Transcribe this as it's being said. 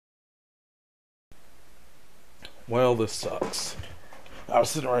Well, this sucks. I was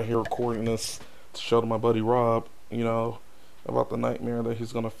sitting right here recording this to show to my buddy Rob, about the nightmare that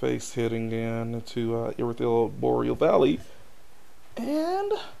he's going to face heading into Irregular Boreal Valley.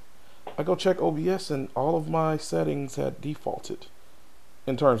 And I go check OBS and all of my settings had defaulted.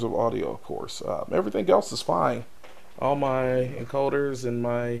 In terms of audio, of course. Everything else is fine. All my encoders and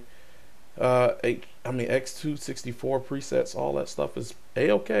my X264 presets, all that stuff is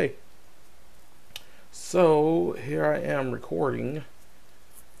A-OK. So here I am recording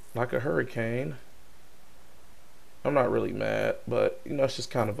like a hurricane. I'm not really mad, but it's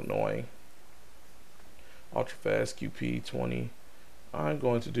just kind of annoying. Ultra fast QP 20. I'm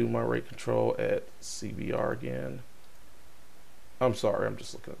going to do my rate control at CBR again. I'm sorry, I'm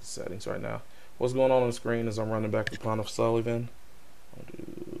just looking at the settings right now. What's going on the screen is I'm running back the Pond of Sullied.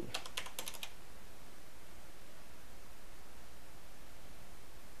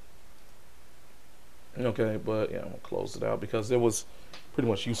 Okay, but yeah, I'm gonna close it out because it was pretty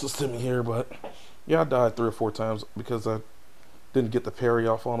much useless to me here. But yeah, I died 3 or 4 times because I didn't get the parry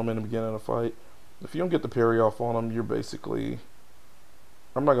off on him in the beginning of the fight. If you don't get the parry off on him, you're basically,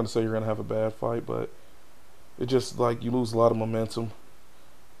 I'm not gonna say you're gonna have a bad fight, but it just like you lose a lot of momentum.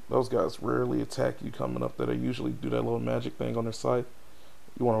 Those guys rarely attack you coming up there. They usually do that little magic thing on their side.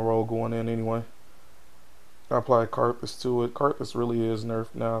 You want to roll going in anyway. I applied Carthus to it. Carthus really is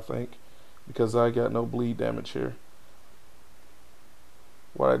nerfed now, I think, because I got no bleed damage here.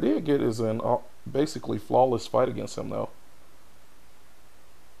 What I did get is an basically flawless fight against him, though,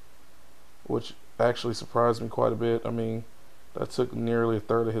 which actually surprised me quite a bit. I mean, that took nearly a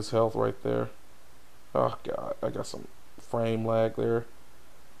third of his health right there. Oh god, I got some frame lag there.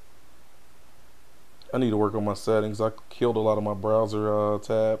 I need to work on my settings. I killed a lot of my browser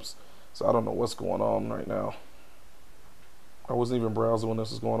tabs, so I don't know what's going on right now. I wasn't even browsing when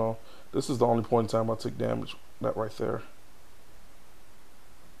this was going on. This is the only point in time I took damage. That right there.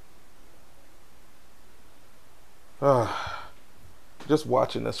 Just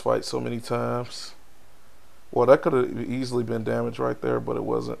watching this fight so many times. Well, that could have easily been damage right there, but it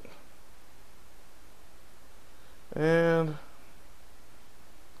wasn't. And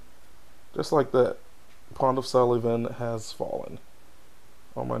just like that, Pond of Sullied has fallen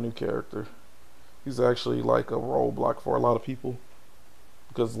on my new character. He's actually like a roadblock for a lot of people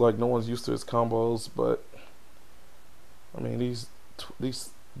because like no one's used to his combos. But I mean, these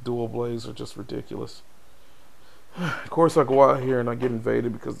dual blades are just ridiculous. Of course, I go out here and I get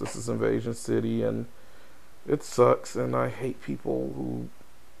invaded because this is Invasion City and it sucks. And I hate people who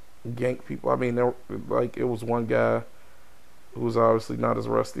gank people. I mean, it was one guy who was obviously not as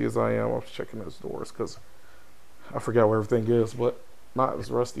rusty as I am. I was checking his doors because I forgot where everything is, but not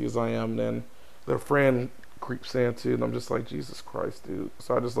as rusty as I am. And then their friend creeps into, and I'm just like, Jesus Christ, dude.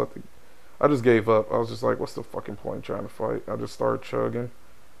 So I just gave up. I was just like, what's the fucking point trying to fight? I just started chugging,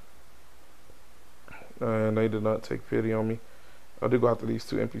 and they did not take pity on me. I do go after these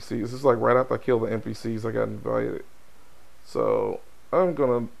 2 NPCs. This is like right after I kill the NPCs, I got invited. So I'm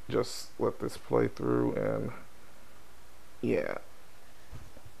gonna just let this play through, and yeah,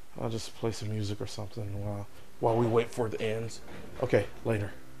 I'll just play some music or something while we wait for it to end. Okay,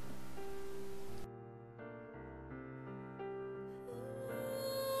 later.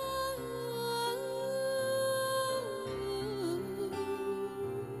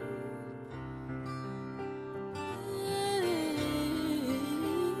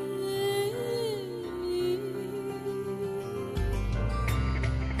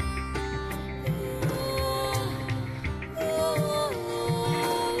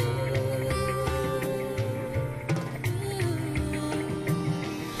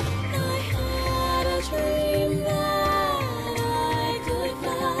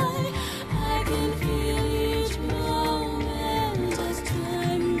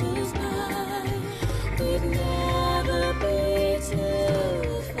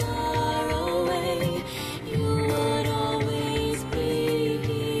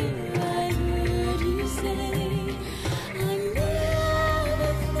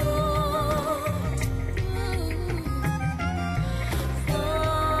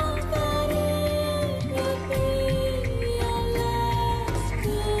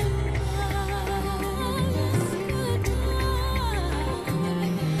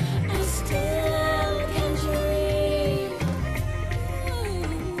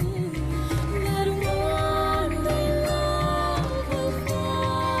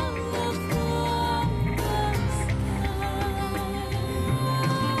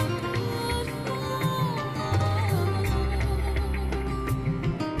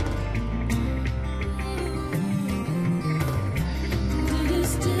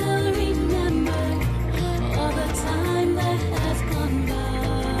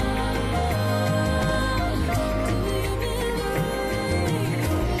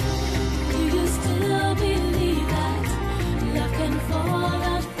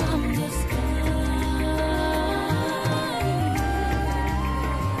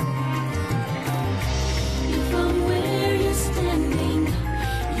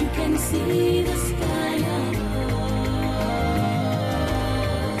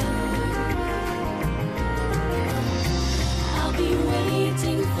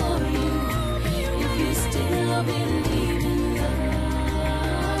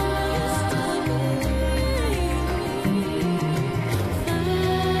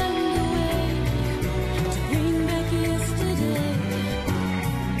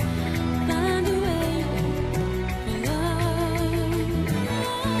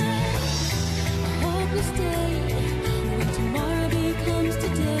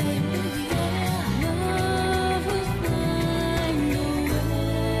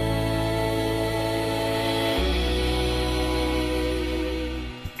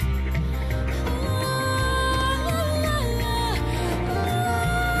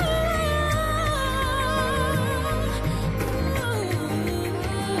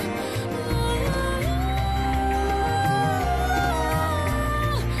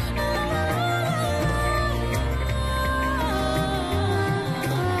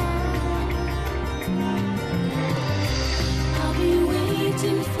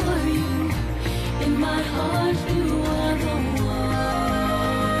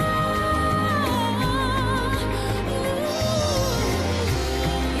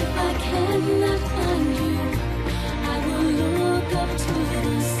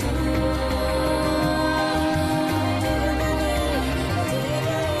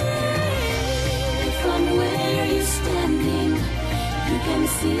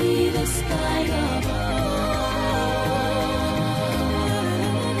 see the sky above.